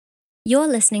You're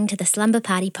listening to the Slumber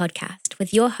Party podcast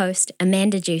with your host,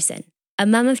 Amanda Jewson, a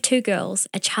mum of 2 girls,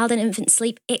 a child and infant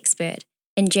sleep expert,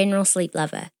 and general sleep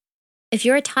lover. If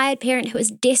you're a tired parent who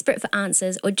is desperate for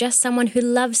answers or just someone who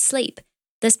loves sleep,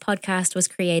 this podcast was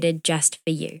created just for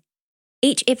you.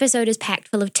 Each episode is packed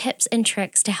full of tips and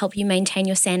tricks to help you maintain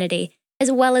your sanity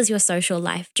as well as your social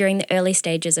life during the early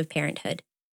stages of parenthood.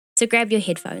 So grab your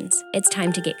headphones. It's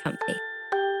time to get comfy.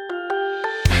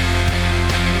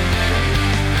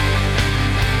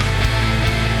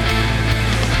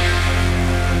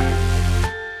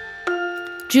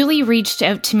 Julie reached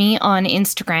out to me on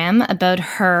Instagram about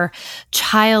her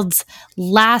child's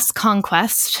last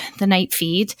conquest, the night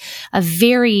feed, a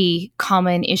very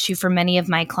common issue for many of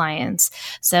my clients.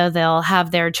 So they'll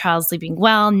have their child sleeping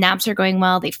well, naps are going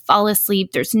well, they fall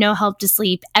asleep, there's no help to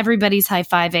sleep, everybody's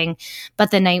high-fiving,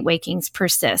 but the night wakings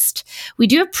persist. We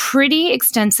do a pretty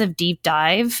extensive deep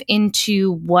dive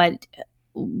into what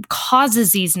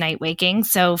causes these night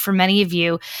wakings. So for many of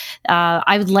you,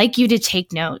 I would like you to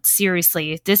take notes.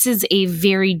 Seriously, this is a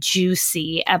very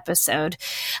juicy episode.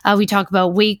 We talk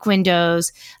about wake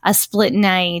windows, a split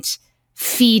night,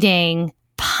 feeding,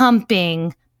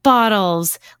 pumping,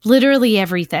 bottles, literally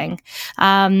everything.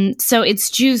 So it's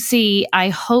juicy. I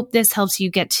hope this helps you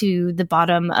get to the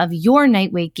bottom of your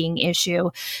night waking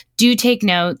issue. Do take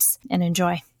notes and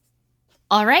enjoy.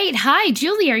 All right. Hi,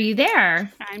 Julie. Are you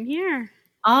there? I'm here.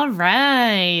 All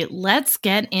right, let's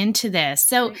get into this.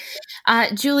 So,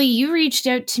 Julie, you reached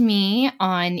out to me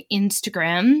on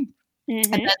Instagram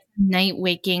about night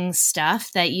waking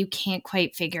stuff that you can't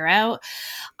quite figure out.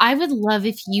 I would love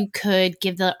if you could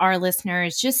give our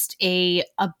listeners just a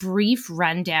brief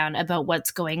rundown about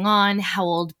what's going on, how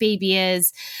old baby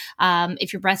is,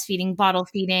 if you're breastfeeding, bottle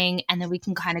feeding, and then we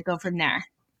can kind of go from there.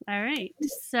 All right.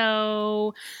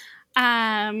 So,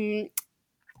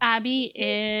 Abby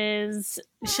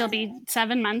she'll be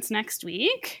 7 months next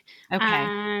week. Okay.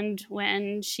 And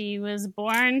when she was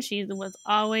born, she was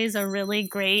always a really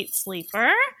great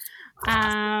sleeper.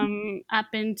 Up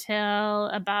until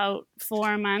about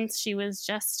 4 months, she was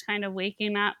just kind of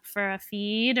waking up for a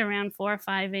feed around 4 or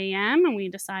 5 a.m. And we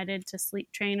decided to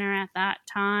sleep train her at that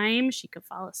time. She could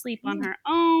fall asleep on her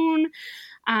own.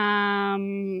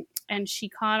 And she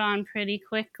caught on pretty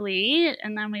quickly.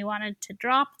 And then we wanted to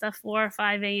drop the 4 or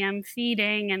 5 a.m.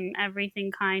 feeding, and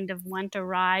everything kind of went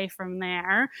awry from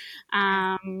there.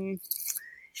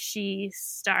 She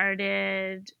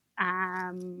started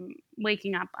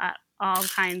waking up at all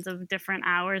kinds of different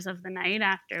hours of the night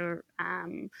after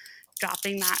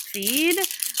dropping that feed.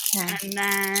 Okay.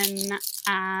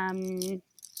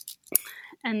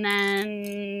 And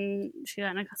then she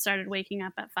kind of started waking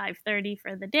up at 5:30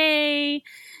 for the day.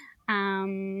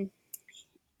 And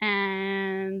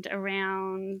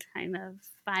around kind of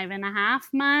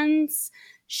 5.5 months,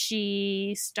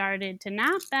 she started to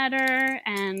nap better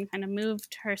and kind of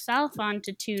moved herself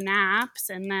onto 2 naps.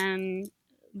 And then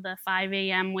the 5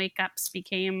 a.m. wake-ups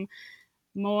became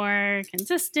more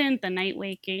consistent. The night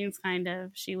wakings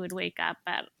she would wake up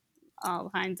at all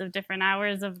kinds of different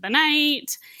hours of the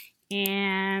night.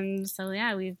 And so,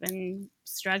 yeah, we've been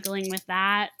struggling with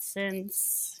that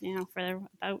since, for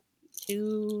about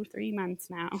 2-3 months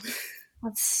now.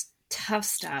 That's tough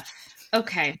stuff.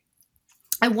 Okay.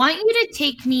 I want you to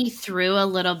take me through a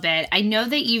little bit. I know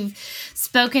that you've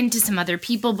spoken to some other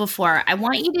people before. I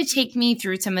want you to take me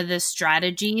through some of the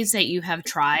strategies that you have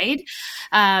tried,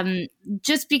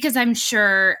 just because I'm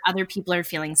sure other people are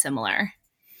feeling similar.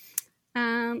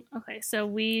 Okay, so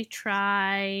we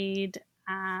tried,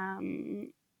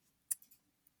 I'm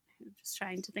just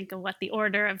trying to think of what the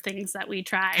order of things that we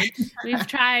tried. We've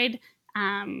tried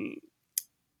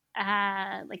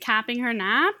capping her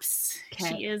naps. Okay.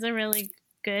 She is a really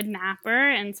good napper,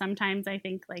 and sometimes I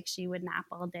think she would nap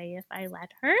all day if I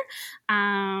let her.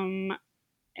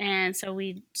 And so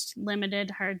we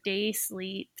limited her day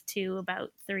sleep to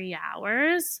about 3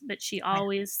 hours, but she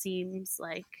always seems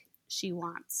like she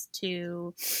wants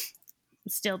to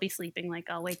still be sleeping.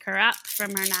 I'll wake her up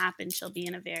from her nap and she'll be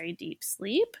in a very deep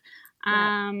sleep.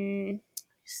 Yeah.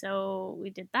 So we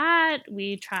did that.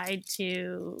 We tried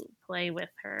to play with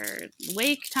her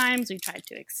wake times. We tried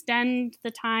to extend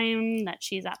the time that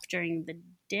she's up during the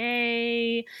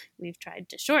day. We've tried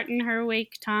to shorten her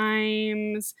wake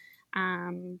times,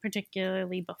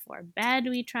 particularly before bed.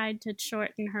 We tried to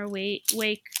shorten her wake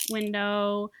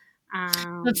window.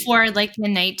 Before the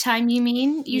nighttime, you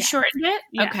mean? You shortened it?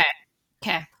 Yeah.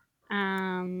 Okay.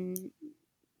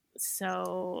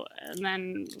 So, and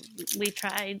then we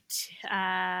tried, what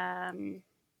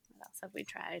else have we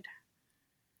tried?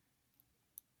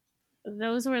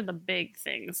 those were the big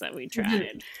things that we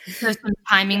tried. So some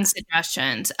timing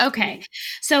suggestions. Okay.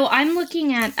 So I'm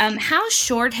looking at how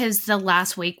short has the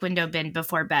last wake window been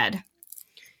before bed?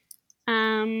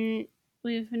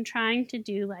 We've been trying to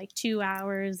do like 2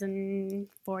 hours and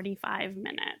 45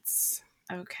 minutes.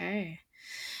 Okay.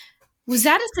 Was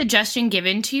that a suggestion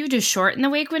given to you to shorten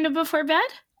the wake window before bed?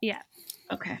 Yeah.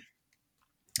 Okay.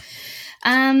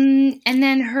 And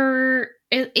then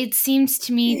it seems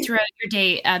to me throughout your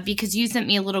day, because you sent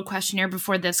me a little questionnaire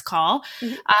before this call,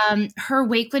 her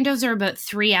wake windows are about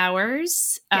 3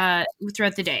 hours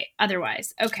throughout the day.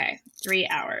 Otherwise, okay, 3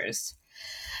 hours.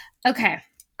 Okay.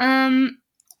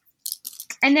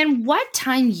 And then what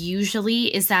time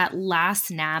usually is that last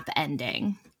nap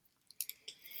ending?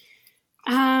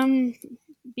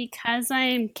 Because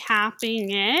I'm capping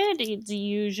it, it's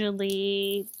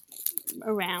usually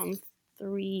around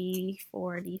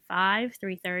 3:45,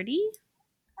 3:30.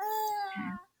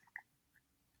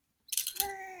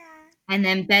 And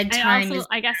then bedtime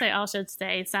I guess I also should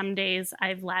say some days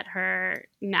I've let her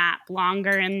nap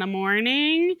longer in the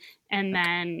morning, and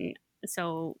then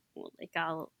so like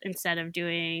I'll, instead of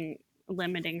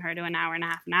limiting her to an hour and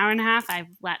a half,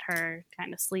 I've let her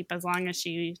kind of sleep as long as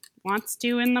she wants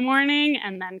to in the morning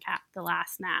and then cap the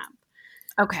last nap.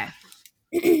 Okay.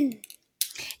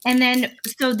 And then,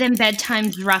 so then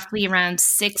bedtime's roughly around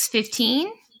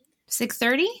 6:15,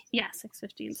 6:30? Yeah,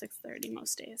 6:15, 6:30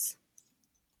 most days.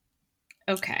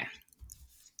 Okay.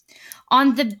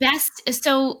 On the best,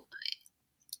 so,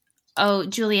 oh,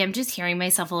 Julie, I'm just hearing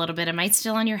myself a little bit. Am I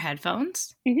still on your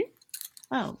headphones? Mm-hmm.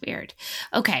 Oh, weird.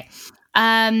 Okay.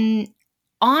 On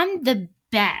the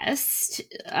best,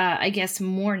 I guess,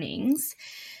 mornings,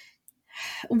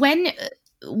 when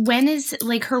is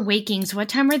like her wakings, what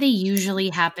time are they usually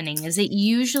happening? Is it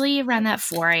usually around that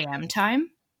 4 a.m.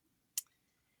 time?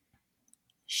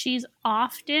 She's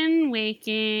often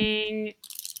waking,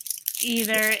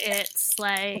 either it's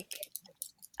like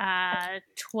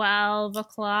 12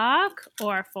 o'clock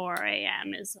or 4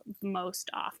 a.m. is most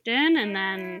often, and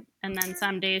then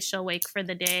some days she'll wake for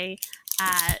the day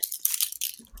at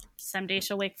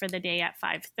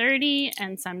 5:30,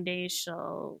 and some days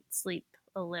she'll sleep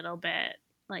a little bit,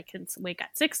 like wake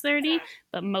at 6:30,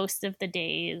 but most of the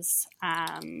days,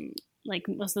 like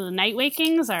most of the night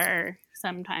wakings are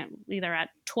sometime either at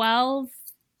 12,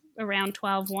 around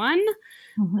 12:01,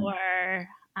 or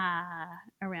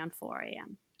around 4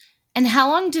 a.m. And how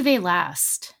long do they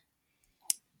last?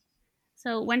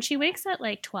 So when she wakes at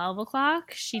like 12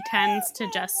 o'clock, she tends to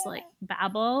just like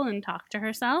babble and talk to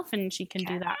herself, and she can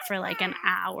do that for like an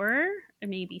hour,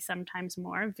 maybe sometimes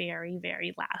more, very,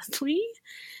 very loudly.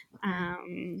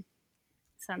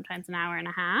 Sometimes an hour and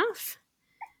a half.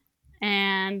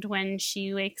 And when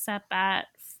she wakes up at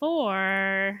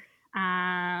 4,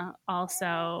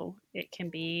 also she can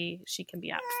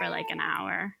be up for like an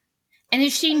hour. And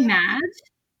is she mad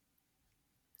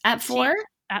at 4?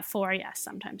 At 4, yes.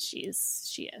 Sometimes she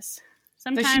is.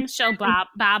 Sometimes she'll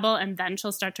babble and then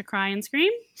she'll start to cry and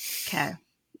scream. Okay.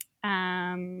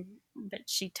 But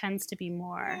she tends to be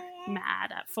more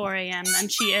mad at 4 a.m. than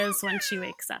she is when she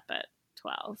wakes up at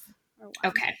 12 or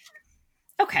 1.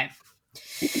 Okay.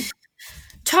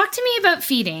 Talk to me about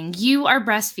feeding. You are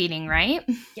breastfeeding, right?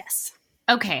 Yes.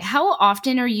 Okay. How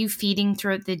often are you feeding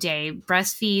throughout the day,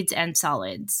 breastfeeds and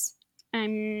solids?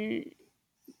 I'm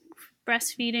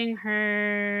breastfeeding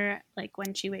her like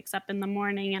when she wakes up in the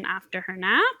morning and after her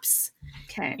naps.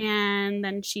 Okay. And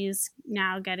then she's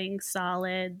now getting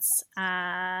solids,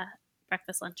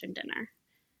 breakfast, lunch, and dinner.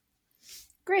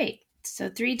 Great. So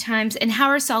 3 times. And how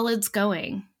are solids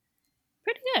going?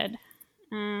 Pretty good.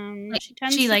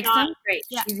 She likes them? Great.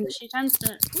 Yeah, she tends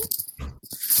to...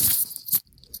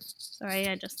 Sorry,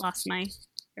 I just lost my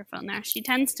earphone there. She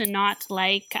tends to not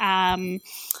like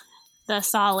the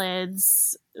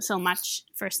solids so much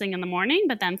first thing in the morning,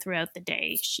 but then throughout the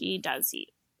day she does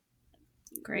eat.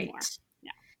 Great. More.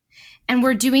 Yeah. And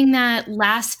we're doing that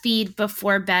last feed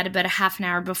before bed about a half an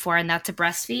hour before, and that's a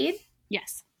breastfeed?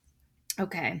 Yes.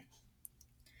 Okay.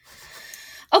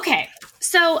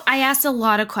 So I asked a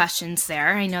lot of questions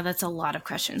there. I know that's a lot of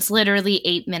questions, literally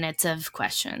 8 minutes of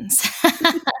questions.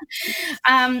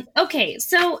 Okay,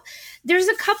 so there's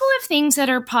a couple of things that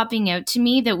are popping out to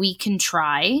me that we can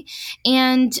try.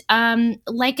 And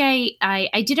like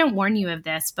I didn't warn you of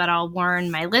this, but I'll warn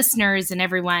my listeners and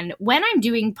everyone. When I'm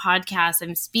doing podcasts,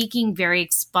 I'm speaking very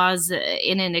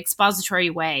in an expository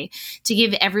way to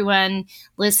give everyone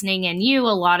listening and you a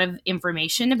lot of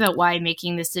information about why I'm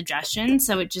making this suggestion,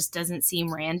 so it just doesn't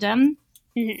seem random.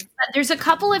 Mm-hmm. But there's a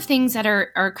couple of things that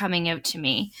are coming out to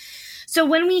me. So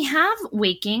when we have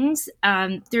wakings,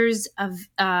 there's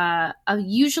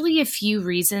usually a few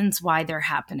reasons why they're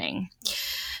happening.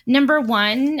 Number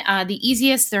one, the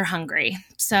easiest, they're hungry.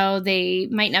 So they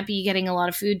might not be getting a lot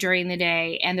of food during the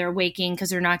day and they're waking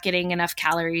because they're not getting enough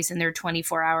calories in their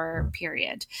 24-hour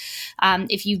period.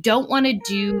 If you don't want to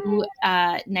do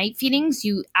night feedings,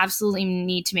 you absolutely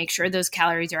need to make sure those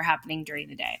calories are happening during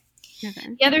the day.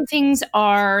 Okay. The other things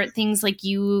are things like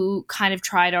you kind of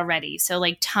tried already. So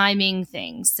like timing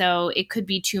things. So it could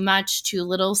be too much, too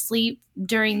little sleep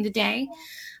during the day.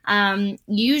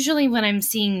 Usually when I'm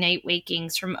seeing night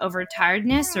wakings from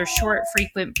overtiredness or short,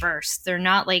 frequent bursts, they're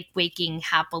not like waking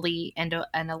happily and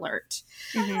alert.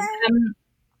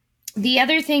 The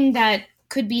other thing that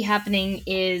could be happening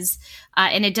is,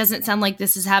 and it doesn't sound like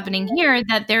this is happening here,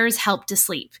 that there's help to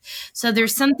sleep. So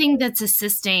there's something that's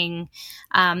assisting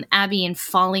Abby in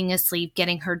falling asleep,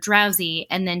 getting her drowsy,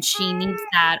 and then she needs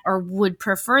that or would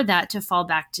prefer that to fall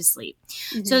back to sleep.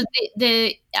 So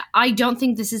I don't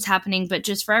think this is happening, but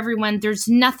just for everyone, there's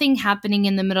nothing happening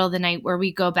in the middle of the night where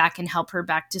we go back and help her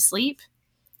back to sleep.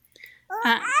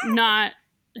 No.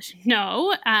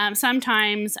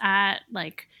 Sometimes at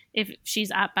like, if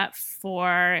she's up at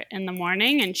 4 a.m.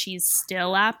 and she's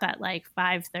still up at like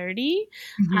 5:30,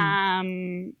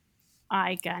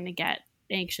 I gonna get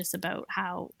anxious about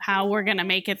how we're gonna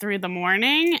make it through the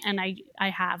morning, and I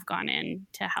have gone in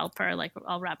to help her. Like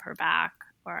I'll rub her back,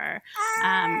 or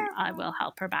I will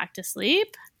help her back to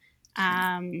sleep.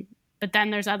 But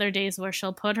then there's other days where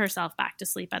she'll put herself back to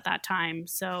sleep at that time.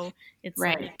 So it's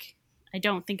like, I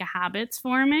don't think a habit's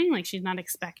forming. Like she's not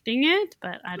expecting it,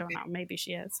 but I don't know. Maybe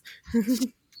she is.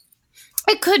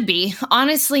 It could be.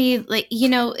 Honestly, like, you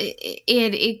know,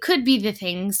 it could be the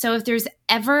thing. So if there's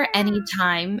ever any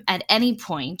time at any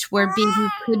point where baby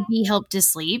could be helped to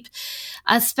sleep,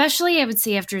 especially I would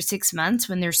say after 6 months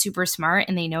when they're super smart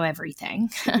and they know everything,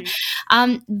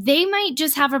 they might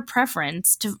just have a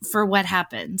preference for what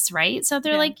happens, right? So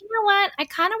they're like, you know what? I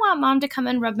kind of want mom to come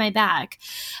and rub my back.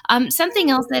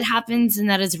 Something else that happens and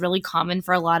that is really common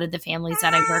for a lot of the families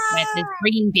that I work with is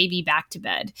bringing baby back to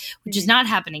bed, which is not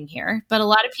happening here. But a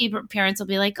lot of parents will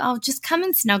be like, oh, just come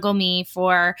and snuggle me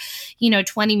for,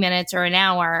 20 minutes or an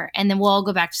hour, and then we'll all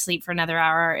go back to sleep for another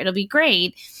hour. It'll be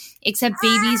great, except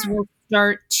babies will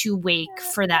start to wake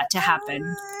for that to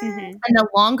happen. And the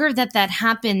longer that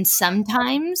happens,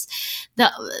 sometimes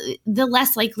the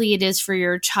less likely it is for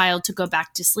your child to go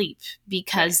back to sleep,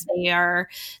 because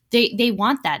they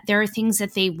want that. There are things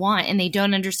that they want and they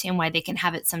don't understand why they can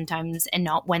have it sometimes and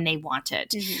not when they want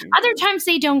it. Other times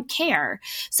they don't care.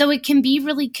 So it can be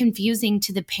really confusing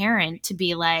to the parent to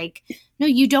be like, no,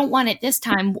 you don't want it this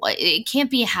time. It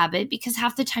can't be a habit, because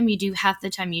half the time you do, half the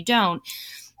time you don't.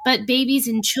 But babies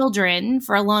and children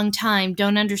for a long time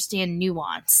don't understand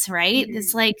nuance, right?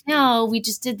 It's like, no, we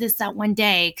just did this that one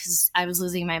day because I was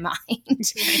losing my mind.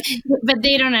 But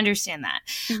they don't understand that.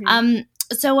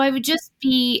 So I would just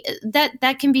be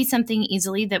that can be something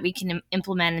easily that we can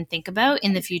implement and think about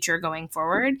in the future going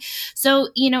forward. So,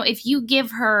 if you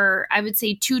give her, I would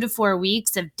say 2 to 4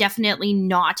 weeks of definitely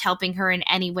not helping her in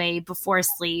any way before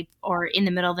sleep or in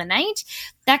the middle of the night,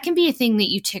 that can be a thing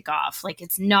that you tick off. Like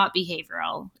it's not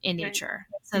behavioral in nature.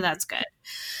 So that's good.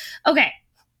 Okay.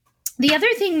 The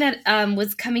other thing that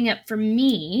was coming up for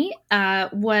me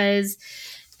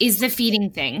is the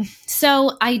feeding thing.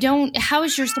 So how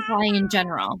is your supply in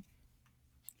general?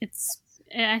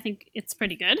 I think it's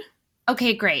pretty good.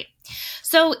 Okay, great.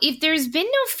 So if there's been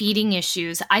no feeding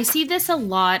issues, I see this a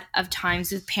lot of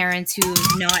times with parents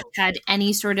who've not had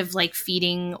any sort of like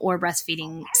feeding or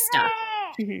breastfeeding stuff.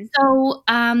 So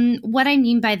what I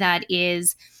mean by that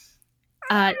is,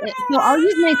 so I'll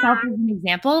use myself as an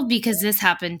example because this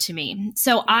happened to me.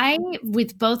 So I,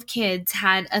 with both kids,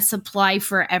 had a supply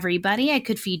for everybody. I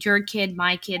could feed your kid,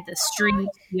 my kid, the street,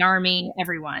 the army,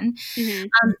 everyone. So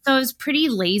I was pretty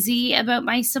lazy about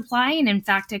my supply. And in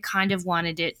fact, I kind of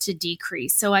wanted it to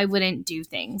decrease so I wouldn't do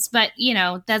things. But,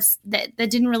 that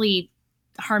didn't really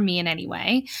harm me in any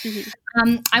way.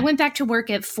 I went back to work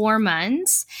at 4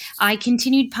 months. I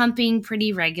continued pumping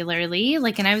pretty regularly,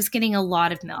 and I was getting a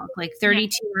lot of milk, like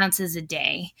 32 ounces a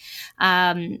day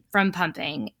from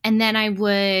pumping. And then I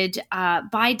would,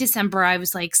 by December, I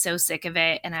was like so sick of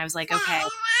it. And I was like, okay,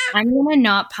 I'm going to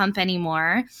not pump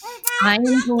anymore. I am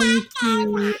going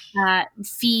to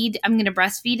I'm going to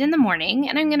breastfeed in the morning,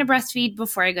 and I'm going to breastfeed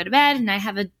before I go to bed. And I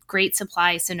have a great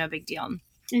supply, so no big deal.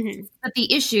 But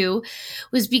the issue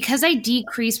was because I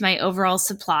decreased my overall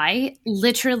supply,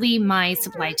 literally my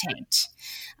supply tanked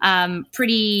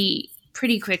pretty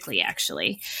pretty quickly,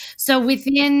 actually. So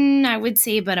within, I would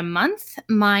say, about a month,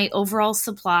 my overall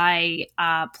supply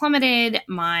plummeted.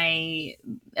 My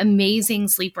amazing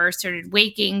sleeper started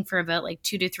waking for about like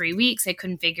 2 to 3 weeks. I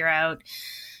couldn't figure out,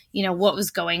 what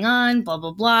was going on, blah,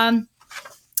 blah, blah.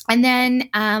 And then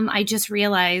I just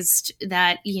realized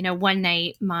that, one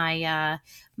night my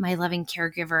loving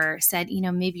caregiver said,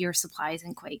 maybe your supply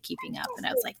isn't quite keeping up. And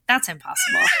I was like, that's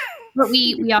impossible. But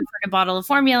we offered a bottle of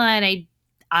formula, and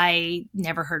I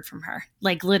never heard from her,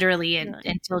 like literally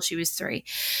until she was 3.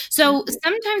 So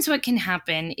sometimes what can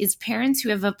happen is parents who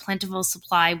have a plentiful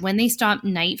supply, when they stop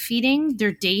night feeding,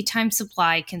 their daytime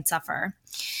supply can suffer.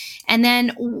 And then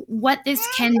what this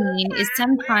can mean is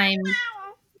sometimes,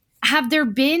 have there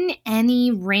been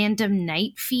any random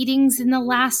night feedings in the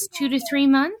last 2 to 3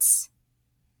 months?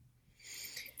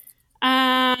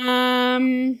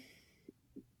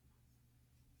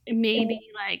 Maybe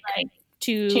like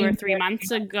 2 or 3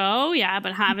 months ago. Yeah,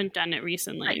 but haven't done it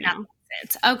recently.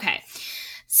 Okay.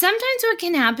 Sometimes what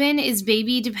can happen is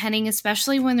baby, depending,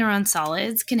 especially when they're on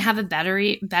solids, can have a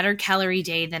better calorie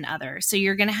day than others. So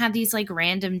you're going to have these like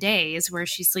random days where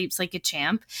she sleeps like a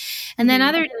champ, and then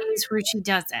other days where she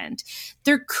doesn't.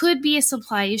 There could be a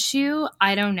supply issue.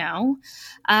 I don't know.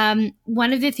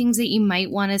 One of the things that you might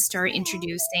want to start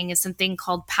introducing is something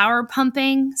called power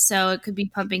pumping. So it could be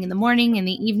pumping in the morning, in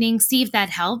the evening. See if that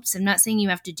helps. I'm not saying you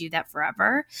have to do that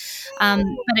forever, but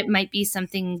it might be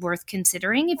something worth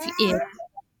considering if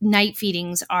night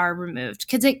feedings are removed,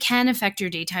 because it can affect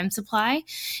your daytime supply,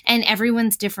 and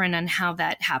everyone's different on how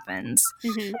that happens.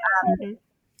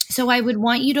 So I would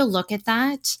want you to look at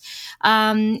that.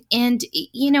 And,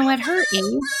 at her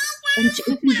age, and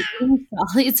she's eating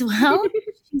solids well,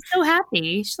 she's so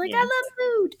happy. She's like, I love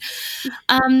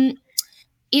food.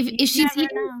 If she's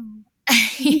eating...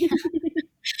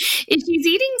 If she's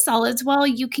eating solids well,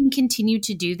 you can continue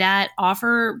to do that.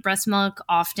 Offer breast milk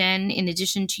often in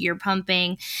addition to your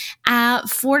pumping.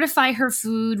 Fortify her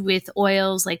food with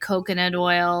oils like coconut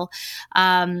oil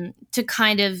to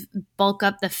kind of bulk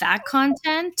up the fat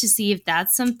content, to see if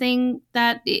that's something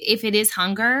that, if it is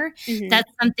hunger,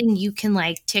 that's something you can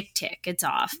like tick, it's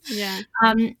off. Yeah.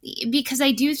 Because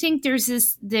I do think there's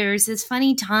this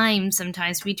funny time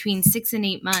sometimes between 6 and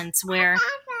 8 months where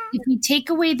if we take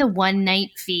away the one night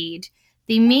feed,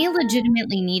 they may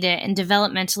legitimately need it, and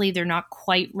developmentally they're not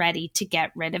quite ready to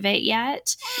get rid of it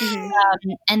yet.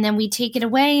 And then we take it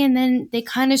away, and then they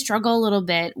kind of struggle a little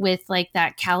bit with like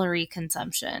that calorie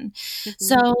consumption.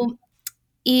 So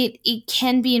it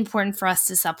can be important for us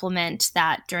to supplement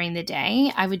that during the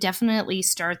day. I would definitely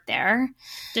start there.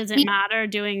 Does it matter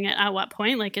doing it at what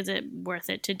point? Like, is it worth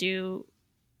it to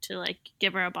like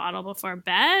give her a bottle before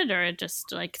bed, or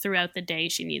just like throughout the day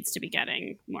she needs to be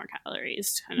getting more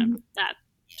calories, kind of that,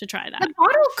 to try that? The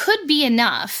bottle could be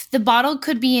enough. The bottle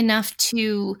could be enough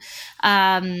to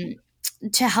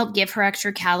help give her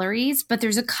extra calories, but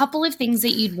there's a couple of things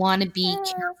that you'd want to be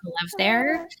careful of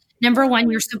there. Number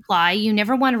one, your supply. You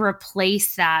never want to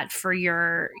replace that for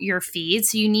your feed.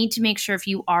 So you need to make sure, if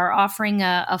you are offering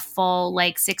a full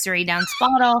like 6 or 8 ounce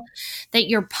bottle, that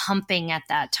you're pumping at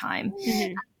that time.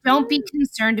 Don't be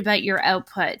concerned about your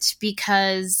output,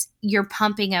 because your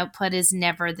pumping output is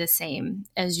never the same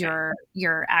as your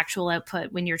actual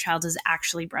output when your child is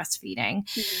actually breastfeeding.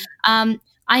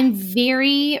 I'm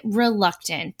very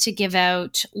reluctant to give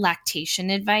out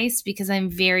lactation advice, because I'm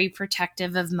very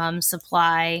protective of mom's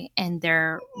supply and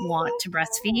their want to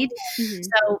breastfeed.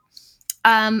 So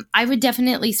I would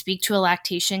definitely speak to a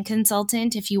lactation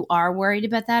consultant if you are worried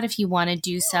about that, if you want to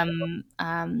do some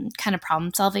kind of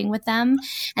problem solving with them.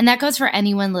 And that goes for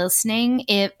anyone listening.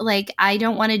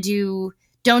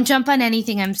 Don't jump on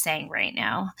anything I'm saying right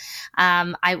now.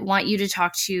 I want you to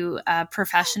talk to a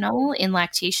professional in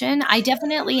lactation. I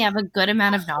definitely have a good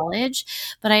amount of knowledge,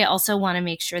 but I also want to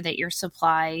make sure that your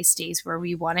supply stays where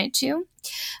we want it to,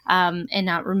 and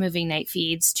not removing night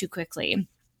feeds too quickly.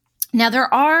 Now,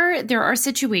 there are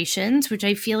situations, which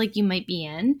I feel like you might be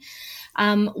in,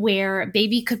 where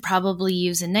baby could probably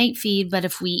use a night feed, but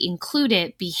if we include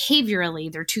it behaviorally,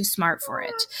 they're too smart for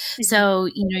it. So,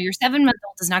 your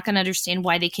 7-month-old is not going to understand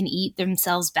why they can eat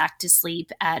themselves back to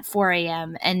sleep at 4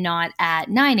 a.m. and not at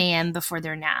 9 a.m. before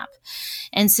their nap.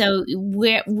 And so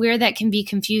where that can be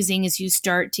confusing is you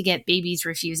start to get babies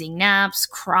refusing naps,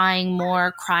 crying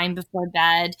more, crying before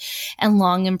bed, and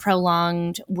long and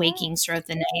prolonged wakings throughout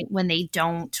the night when they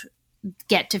don't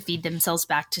get to feed themselves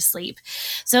back to sleep.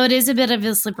 So it is a bit of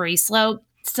a slippery slope.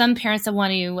 Some parents that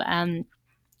want to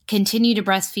continue to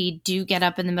breastfeed, do get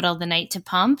up in the middle of the night to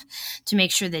pump to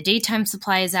make sure the daytime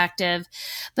supply is active.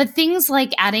 But things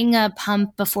like adding a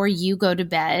pump before you go to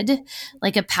bed,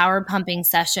 like a power pumping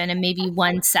session, and maybe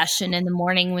one session in the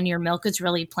morning when your milk is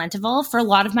really plentiful. For a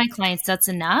lot of my clients, that's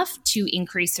enough to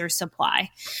increase their supply.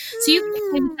 So you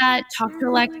can think that, talk to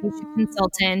a lactation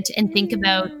consultant, and think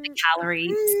about the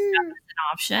calories as an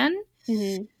option.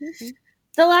 Mm-hmm.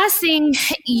 The last thing,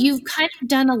 you've kind of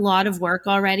done a lot of work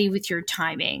already with your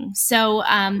timing. So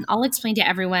I'll explain to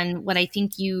everyone what I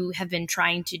think you have been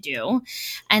trying to do.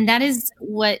 And that is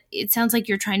what it sounds like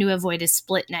you're trying to avoid a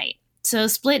split night. So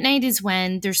split night is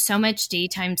when there's so much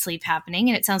daytime sleep happening.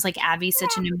 And it sounds like Abby's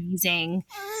such an amazing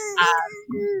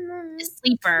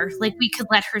sleeper. Like we could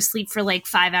let her sleep for like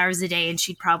 5 hours a day and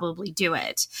she'd probably do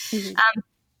it. Mm-hmm.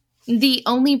 The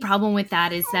only problem with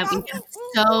that is that we have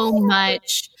so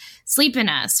much sleep in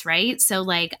us, right? So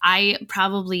like I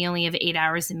probably only have 8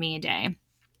 hours in me a day.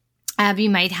 Abby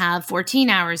might have 14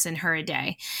 hours in her a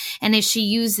day. And if she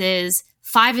uses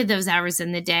 5 of those hours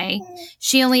in the day,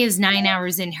 she only has 9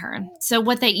 hours in her. So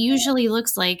what that usually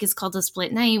looks like is called a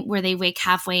split night, where they wake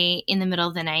halfway in the middle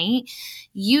of the night.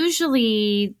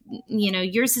 Usually,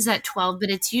 yours is at 12, but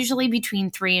it's usually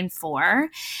between 3 and 4,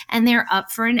 and they're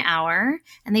up for an hour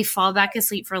and they fall back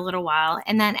asleep for a little while.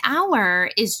 And that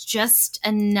hour is just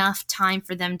enough time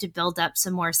for them to build up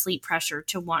some more sleep pressure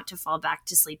to want to fall back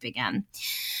to sleep again.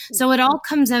 So it all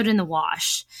comes out in the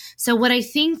wash. So what I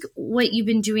think what you've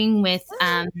been doing with,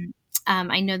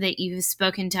 I know that you've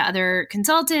spoken to other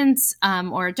consultants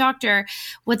or a doctor.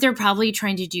 What they're probably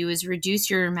trying to do is reduce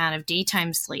your amount of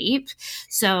daytime sleep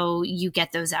so you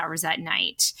get those hours at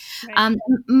night. Right.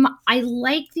 I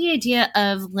like the idea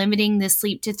of limiting the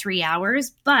sleep to 3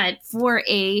 hours, but for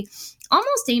a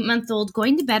almost 8-month-old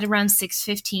going to bed around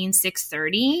 6:15,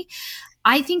 6:30,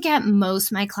 I think at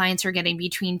most my clients are getting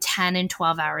between 10 and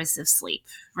 12 hours of sleep,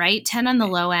 right? 10 on the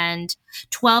low end,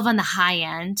 12 on the high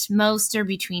end. Most are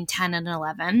between 10 and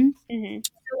 11. Mm-hmm.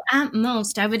 So at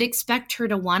most, I would expect her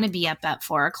to want to be up at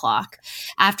 4 o'clock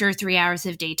after 3 hours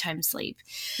of daytime sleep.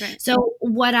 Right. So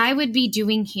what I would be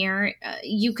doing here,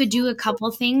 you could do a couple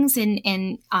things,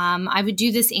 and I would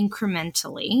do this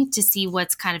incrementally to see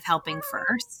what's kind of helping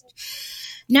first.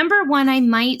 Number one, I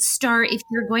might start, if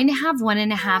you're going to have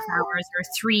 1.5 hours or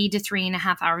 3 to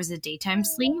 3.5 hours of daytime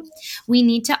sleep, we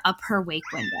need to up her wake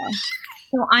window.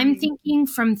 So I'm thinking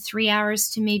from 3 hours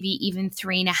to maybe even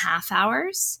 3.5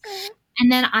 hours. And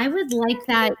then I would like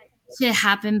that to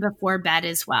happen before bed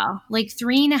as well, like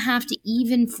 3.5 to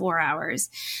even 4 hours,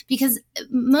 because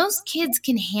most kids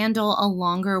can handle a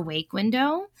longer wake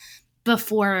window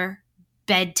before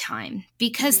bedtime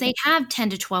because they have 10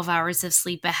 to 12 hours of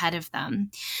sleep ahead of them.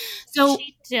 So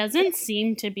she doesn't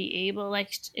seem to be able,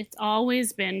 like, it's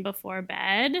always been before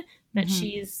bed that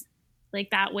she's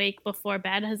like, that wake before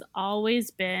bed has always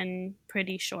been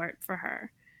pretty short for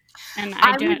her. And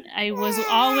I was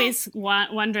always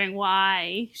wondering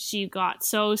why she got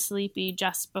so sleepy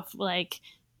just before, like,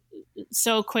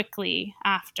 so quickly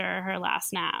after her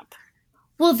last nap.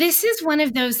 Well, this is one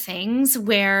of those things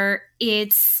where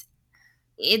it's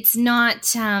not,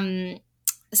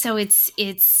 so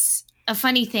it's a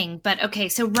funny thing, but okay.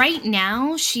 So right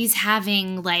now she's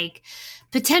having like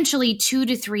potentially 2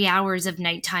 to 3 hours of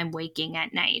nighttime waking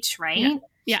at night. Right.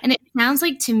 Yeah. And it sounds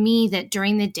like to me that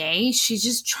during the day,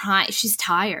 she's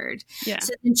tired. Yeah.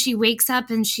 So then she wakes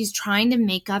up and she's trying to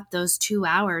make up those 2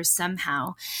 hours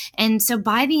somehow. And so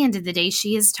by the end of the day,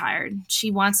 she is tired.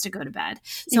 She wants to go to bed.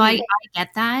 So I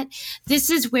get that. This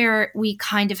is where we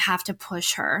kind of have to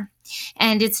push her,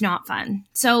 and it's not fun.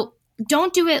 So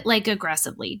don't do it like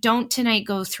aggressively. Don't tonight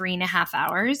go 3.5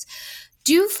 hours.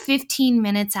 Do 15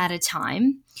 minutes at a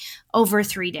time over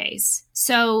 3 days.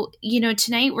 So,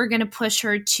 tonight we're going to push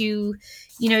her to,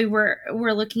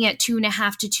 we're looking at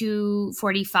 2.5 to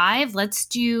 2:45. Let's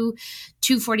do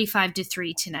 2:45 to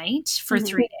 3 tonight for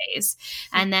 3 days.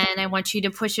 And then I want you to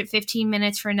push it 15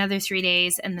 minutes for another 3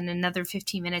 days, and then another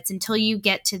 15 minutes until you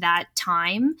get to that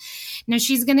time. Now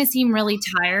she's going to seem really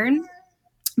tired.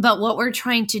 But what we're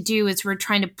trying to do is we're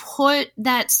trying to put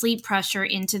that sleep pressure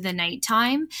into the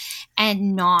nighttime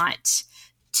and not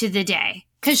to the day,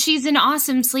 because she's an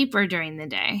awesome sleeper during the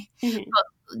day.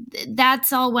 But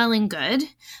that's all well and good,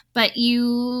 but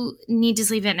you need to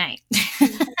sleep at night.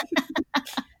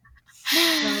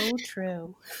 So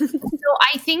true. So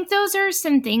I think those are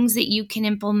some things that you can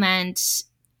implement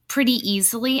pretty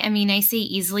easily. I mean, I say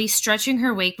easily. Stretching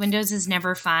her wake windows is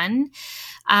never fun.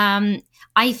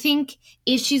 I think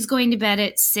if she's going to bed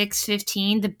at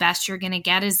 6:15, the best you're going to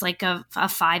get is like a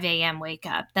 5 a.m. wake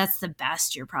up. That's the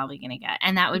best you're probably going to get.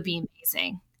 And that would be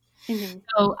amazing.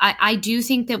 So I do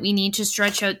think that we need to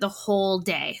stretch out the whole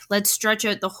day. Let's stretch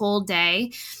out the whole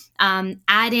day.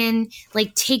 Add in,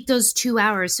 like, take those 2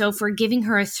 hours. So if we're giving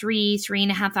her a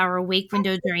 3.5 hour wake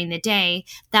window during the day,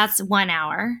 that's 1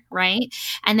 hour, right?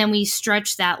 And then we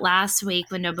stretch that last wake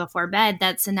window before bed.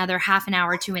 That's another half an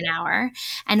hour to an hour.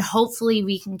 And hopefully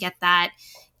we can get that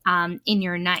in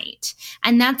your night.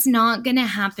 And that's not going to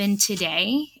happen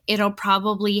today. It'll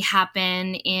probably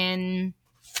happen in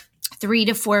 3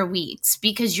 to 4 weeks,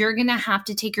 because you're going to have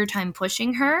to take your time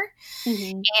pushing her.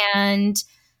 And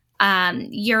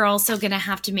you're also going to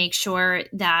have to make sure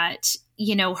that,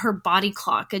 you know, her body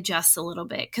clock adjusts a little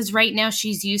bit, because right now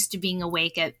she's used to being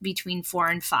awake at between 4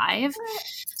 and 5.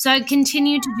 So I'd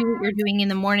continue to do what you're doing in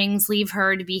the mornings, leave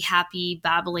her to be happy,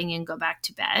 babbling, and go back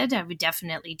to bed. I would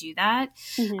definitely do that.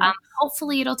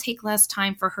 Hopefully it'll take less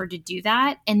time for her to do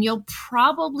that. And you'll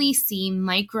probably see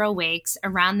micro wakes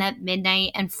around that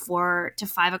midnight and 4 to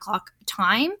 5 o'clock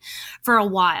time for a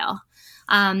while.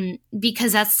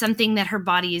 Because that's something that her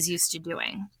body is used to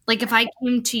doing. Like if I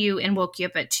came to you and woke you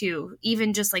up at 2,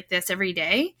 even just like this every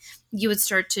day, you would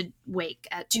start to wake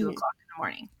at 2 o'clock in the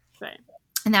morning. Right.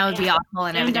 And that would be awful.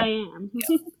 And I am.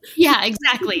 Yeah,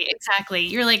 exactly.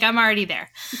 You're like, I'm already there.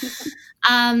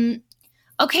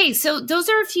 Okay, so those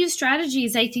are a few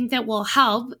strategies I think that will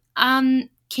help. Can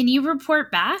you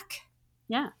report back?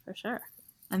 Yeah, for sure.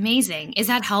 Amazing. Is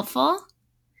that helpful?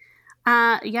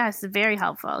 Yes, very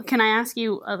helpful. Can I ask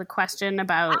you the question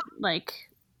about, like,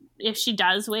 if she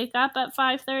does wake up at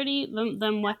 5:30,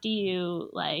 then what do you,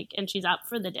 like, and she's up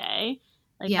for the day,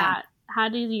 like, how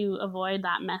do you avoid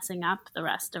that messing up the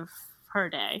rest of her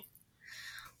day?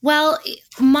 Well,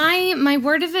 my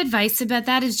word of advice about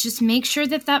that is just make sure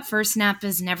that first nap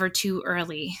is never too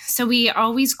early. So we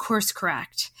always course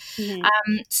correct.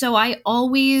 So I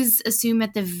always assume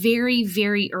at the very,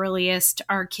 very earliest,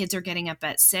 our kids are getting up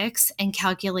at 6 and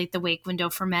calculate the wake window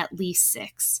from at least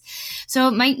 6. So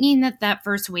it might mean that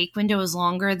first wake window is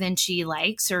longer than she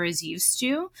likes or is used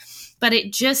to, but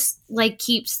it just like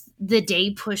keeps the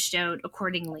day pushed out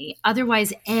accordingly.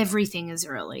 Otherwise, everything is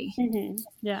early.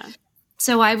 Yeah.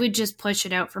 So I would just push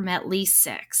it out from at least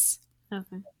 6.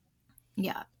 Okay.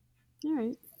 Yeah. All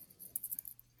right.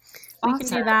 Awesome. We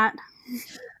can do that.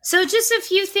 So just a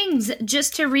few things.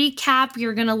 Just to recap,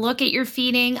 you're going to look at your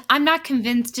feeding. I'm not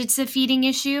convinced it's a feeding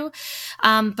issue,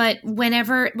 but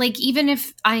whenever, like even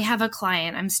if I have a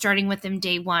client, I'm starting with them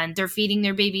day 1, they're feeding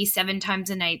their baby 7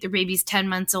 times a night, their baby's 10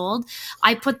 months old,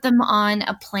 I put them on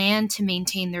a plan to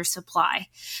maintain their supply.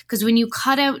 Because when you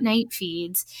cut out night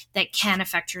feeds, that can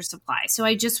affect your supply. So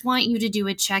I just want you to do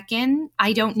a check-in.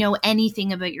 I don't know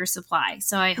anything about your supply,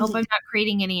 so I hope I'm not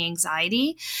creating any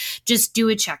anxiety. Just do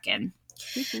a check-in.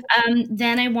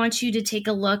 Then I want you to take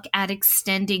a look at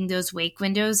extending those wake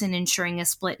windows and ensuring a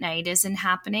split night isn't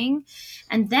happening.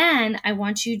 And then I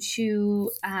want you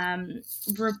to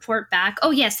report back.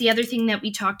 Oh, yes. The other thing that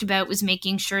we talked about was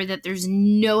making sure that there's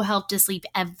no help to sleep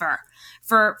ever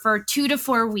for 2 to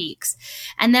 4 weeks.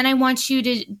 And then I want you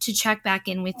to check back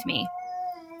in with me.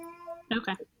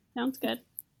 Okay. Sounds good.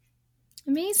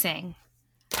 Amazing.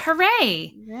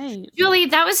 Hooray. Right. Julie,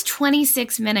 that was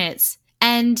 26 minutes.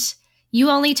 And you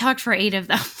only talked for 8 of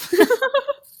them.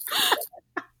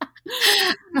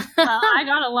 Well, I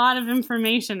got a lot of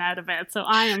information out of it, so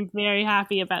I am very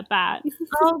happy about that.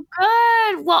 Oh,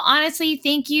 good. Well, honestly,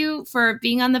 thank you for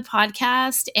being on the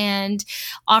podcast and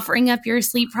offering up your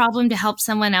sleep problem to help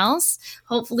someone else.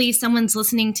 Hopefully someone's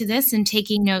listening to this and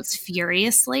taking notes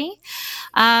furiously.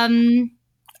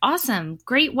 Awesome.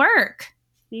 Great work.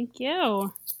 Thank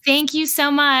you. Thank you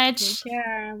so much. Take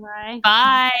care. Bye.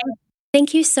 Bye.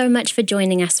 Thank you so much for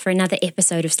joining us for another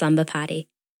episode of Slumber Party.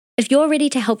 If you're ready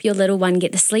to help your little one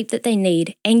get the sleep that they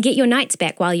need and get your nights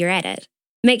back while you're at it,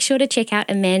 make sure to check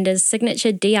out Amanda's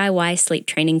signature DIY sleep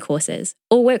training courses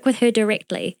or work with her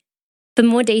directly. For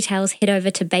more details, head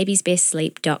over to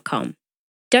babiesbestsleep.com.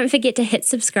 Don't forget to hit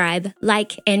subscribe,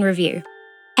 like, and review.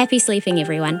 Happy sleeping,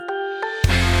 everyone.